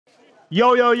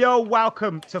Yo, yo, yo,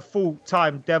 welcome to Full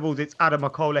Time Devils. It's Adam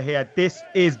McCullough here. This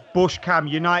is BUSHCAM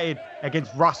United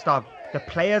against Rostov. The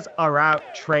players are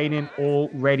out training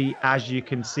already, as you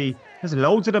can see. There's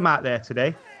loads of them out there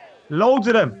today. Loads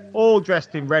of them, all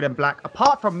dressed in red and black.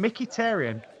 Apart from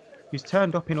Mkhitaryan, who's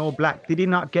turned up in all black. Did he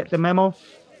not get the memo?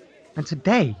 And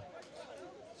today,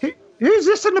 who's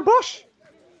this in the bush?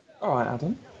 All right,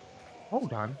 Adam.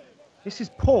 Hold on. This is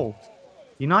Paul.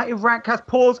 United rank has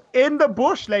Paul's in the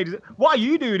bush, ladies. What are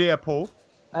you doing here, Paul?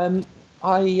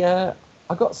 I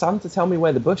got Sam to tell me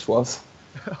where the bush was.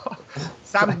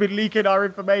 Sam's been leaking our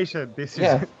information. This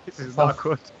is not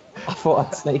good. I thought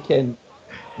I'd sneak in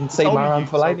and see Marouane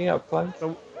Fellaini up close.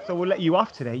 So we'll let you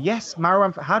off today. Yes,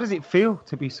 Marouane. How does it feel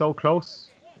to be so close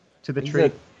to the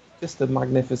tree? Just a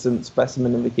magnificent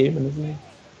specimen of a human, isn't he?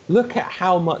 Look at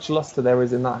how much luster there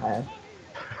is in that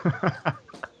hair.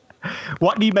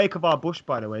 What do you make of our bush,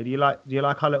 by the way? Do you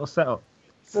like our little setup?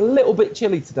 It's a little bit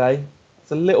chilly today.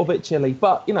 It's a little bit chilly,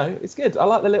 but you know, it's good. I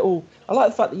like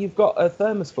the fact that you've got a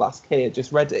thermos flask here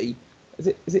just ready. Is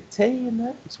it tea in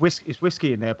there? It's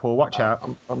whiskey in there, Paul. Watch out.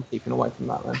 I'm keeping away from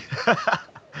that then.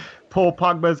 Paul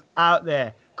Pogba's out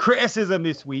there. Criticism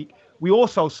this week. We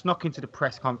also snuck into the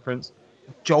press conference.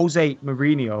 Jose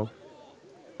Mourinho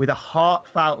with a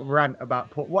heartfelt rant about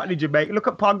Paul. What did you make? Look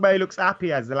at Pogba. He looks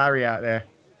happy as the Larry out there.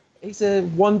 He's a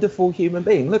wonderful human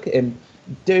being. Look at him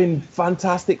doing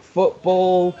fantastic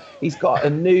football. He's got a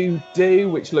new do,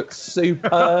 which looks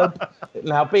superb.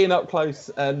 Now, being up close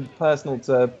and personal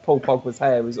to Paul Pogba's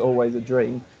hair is always a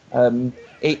dream. I thought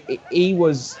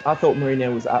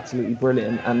Mourinho was absolutely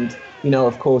brilliant. And, you know,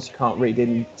 of course, you can't read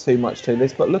in too much to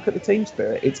this, but look at the team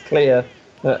spirit. It's clear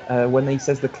that when he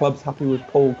says the club's happy with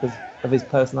Paul because of his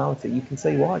personality, you can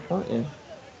see why, can't you?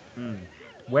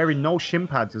 Wearing no shin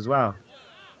pads as well.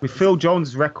 With Phil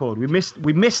Jones' record, we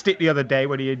missed it the other day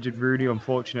when he injured Rooney,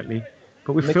 unfortunately.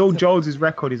 But with Phil Jones'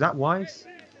 record, is that wise?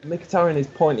 Mkhitaryan is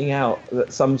pointing out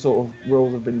that some sort of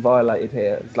rules have been violated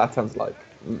here. Zlatan's like,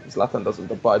 Zlatan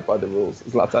doesn't abide by the rules.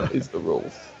 Zlatan is the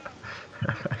rules.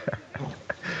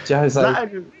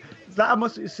 Zlatan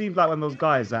must. It seems like one of those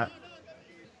guys that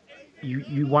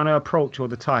you want to approach all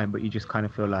the time, but you just kind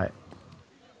of feel like,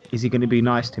 is he going to be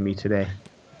nice to me today?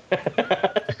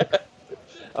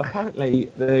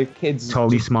 Apparently, the kids...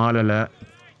 Totally smile alert.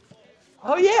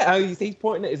 Oh, yeah. He's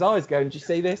pointing at his eyes going, do you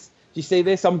see this? Do you see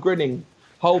this? I'm grinning.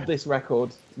 Hold this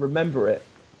record. Remember it.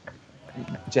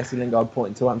 Jesse Lingard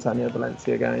pointing to Antonio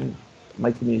Valencia going,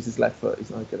 make him use his left foot.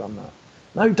 He's no good on that.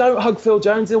 No, don't hug Phil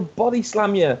Jones. He'll body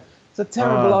slam you. It's a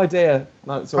terrible idea.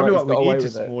 No, it's all right. Probably what we need to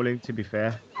small him, to be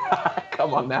fair.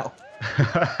 Come on now.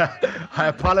 I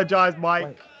apologise,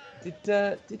 Mike. Wait,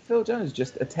 did Phil Jones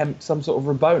just attempt some sort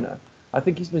of Rabona? I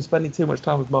think he's been spending too much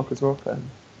time with Marcus Rocco.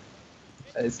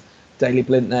 There's Daley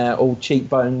Blind there, all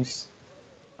cheekbones,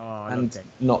 and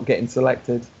not getting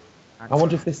selected. I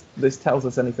wonder if this tells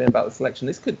us anything about the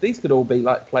selection. These could all be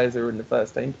like players who are in the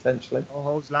first team potentially.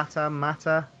 Oh, Zlatan,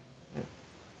 Mata. Yeah.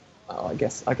 Oh, I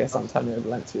guess Antonio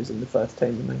Valencia is in the first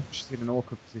team, isn't he? She's in an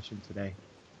awkward position today.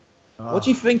 Oh. What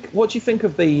do you think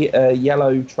of the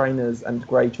yellow trainers and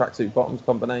grey tracksuit bottoms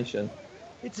combination?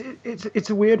 It's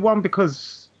a weird one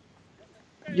because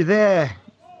you're there,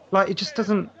 like it just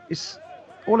doesn't. It's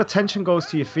all attention goes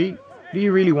to your feet. Do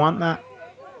you really want that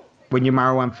when you're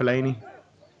Marouane Fellaini?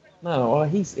 No, well,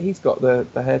 he's got the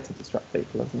hair to distract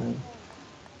people, hasn't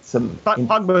he?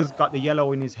 Pogba's got the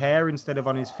yellow in his hair instead of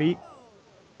on his feet.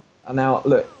 And now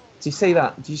look, do you see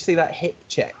that? Do you see that hip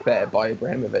check there by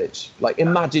Ibrahimovic? Like,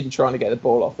 imagine trying to get the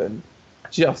ball off him.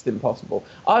 Just impossible.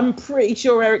 I'm pretty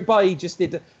sure Eric Bailly just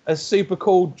did a super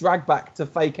cool drag back to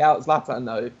fake out Zlatan,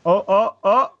 though.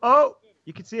 Oh.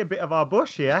 You can see a bit of our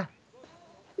bush here.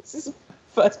 This is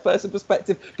first person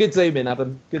perspective. Good zoom in,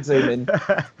 Adam. Good zoom in.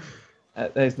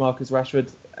 There's Marcus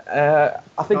Rashford.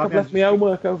 I think I've left my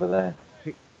homework over there.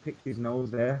 Picked his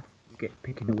nose there.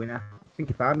 Picking the winner. I think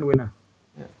he found the winner.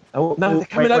 Yeah. Oh, no, they're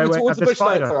coming over towards the bush.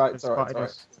 It's all right.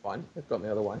 It's fine. They've gone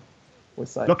the other way.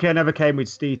 Lucky I never came with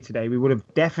Steve today. We would have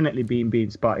definitely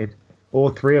been spotted. All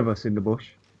three of us in the bush.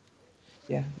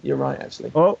 Yeah, you're right,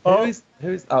 actually. Who's?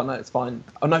 Oh, no, it's fine.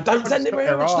 Oh, no, don't send him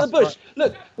very much to the bush.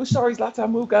 Look, we're sorry,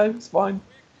 Zlatan, we'll go. It's fine.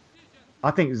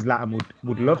 I think Zlatan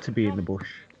would love to be in the bush.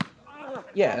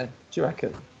 Yeah, do you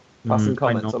reckon? Passing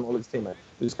comments on all his teammates.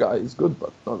 This guy is good,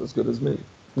 but not as good as me.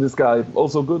 This guy,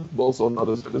 also good, but also not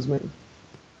as good as me.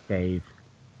 Dave.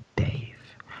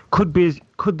 Could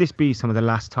this be some of the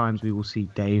last times we will see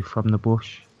Dave from the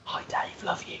bush? Hi, Dave.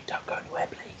 Love you. Don't go anywhere,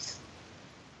 please.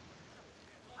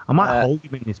 I might hold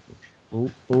him in this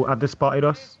bush. Oh, have they spotted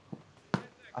us?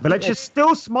 Valencia's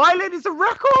still smiling. It's a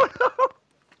record.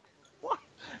 What?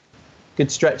 Good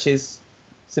stretches.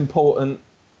 It's important.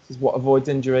 This is what avoids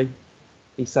injury.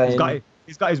 He's saying...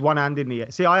 He's got his one hand in the air.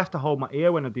 See, I have to hold my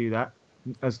ear when I do that,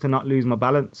 as to not lose my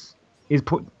balance.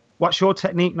 What's your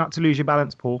technique not to lose your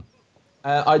balance, Paul?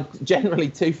 I generally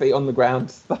 2 feet on the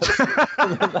ground. That's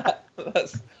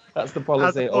the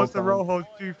policy. As opposed to roll hold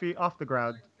 2 feet off the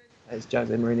ground. It's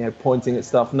Jose Mourinho pointing at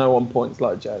stuff. No one points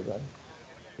like Jose.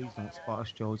 Please don't spot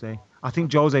us, Jose. I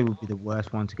think Jose would be the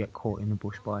worst one to get caught in the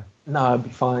bush by. No, it'd be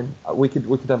fine. We could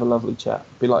have a lovely chat.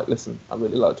 Be like, listen, I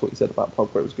really liked what you said about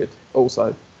Pogba. It was good.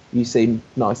 Also, you seem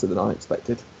nicer than I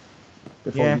expected.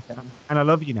 And I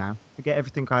love you now. Forget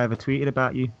everything I ever tweeted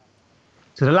about you.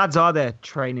 So the lads are there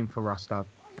training for Rostov.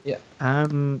 Yeah.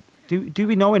 Do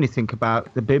we know anything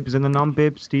about the bibs and the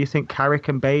non-bibs? Do you think Carrick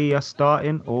and Bailly are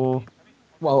starting, or?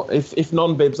 Well, if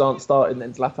non-bibs aren't starting,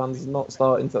 then Zlatan's not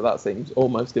starting, so that seems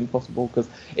almost impossible. Because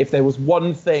if there was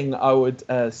one thing I would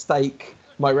stake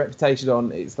my reputation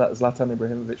on, it's that Zlatan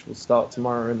Ibrahimovic will start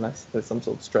tomorrow unless there's some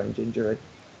sort of strange injury.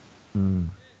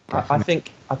 I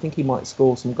think he might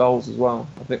score some goals as well.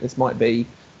 I think this might be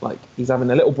like he's having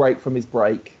a little break from his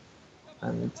break,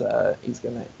 and he's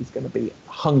gonna be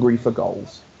hungry for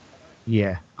goals.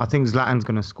 Yeah, I think Zlatan's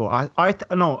gonna score. I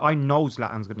know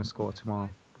Zlatan's gonna score tomorrow.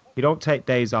 He don't take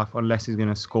days off unless he's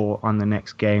gonna score on the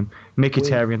next game.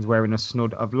 Mkhitaryan's wearing a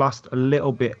snud. I've lost a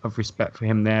little bit of respect for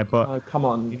him there, but oh, come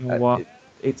on, you know what?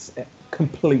 It's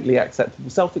completely acceptable.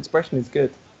 Self-expression is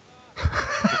good.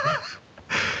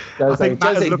 Jose,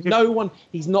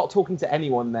 he's not talking to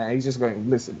anyone there. He's just going,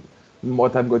 listen,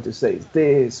 what I'm going to say is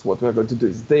this, what we're going to do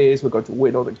is this, we're going to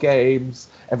win all the games,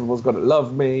 everyone's going to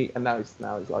love me. And now he's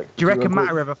like... Do you reckon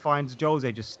Matter ever finds Jose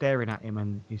just staring at him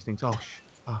and he thinks,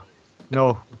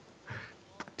 no.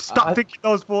 Stop thinking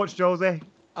those thoughts, Jose.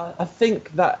 I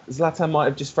think that Zlatan might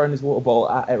have just thrown his water ball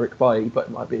at Eric Bailly, but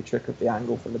it might be a trick of the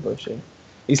angle from the bushing.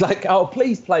 He's like, oh,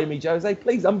 please play me, Jose,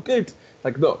 please, I'm good.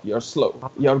 Like, no, you're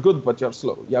slow. You're good, but you're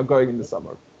slow. You're going in the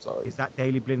summer. Sorry. Is that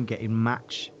Daily Blind getting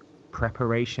match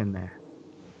preparation there?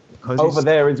 Because over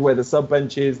there is where the sub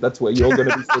bench is. That's where you're going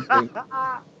to be sitting.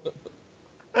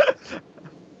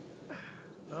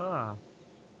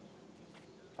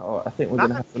 Oh, I think we're going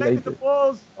to have to leave the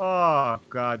balls. Oh,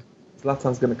 God.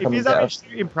 Zlatan's going to come and get us. If he's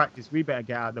having shooting practice, we better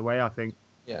get out of the way, I think.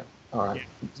 Yeah, all right.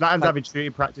 Yeah. Zlatan's having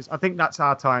shooting practice. I think that's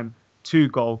our time to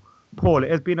go. Paul, it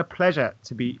has been a pleasure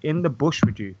to be in the bush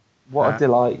with you. What a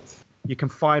delight. You can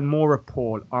find more of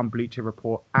Paul on Bleacher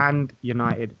Report and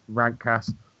United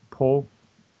Rantcast. Paul,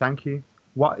 thank you.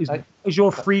 What is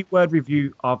your 3-word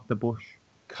review of the bush?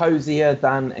 Cozier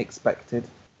than expected.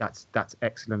 That's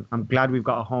excellent. I'm glad we've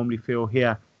got a homely feel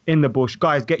here in the bush.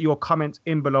 Guys, get your comments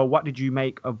in below. What did you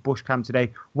make of BUSHCAM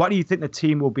today? What do you think the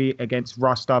team will be against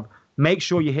Rostov? Make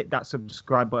sure you hit that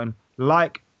subscribe button.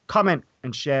 Like, comment,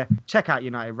 and share. Check out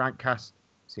United Rantcast.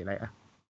 See you later.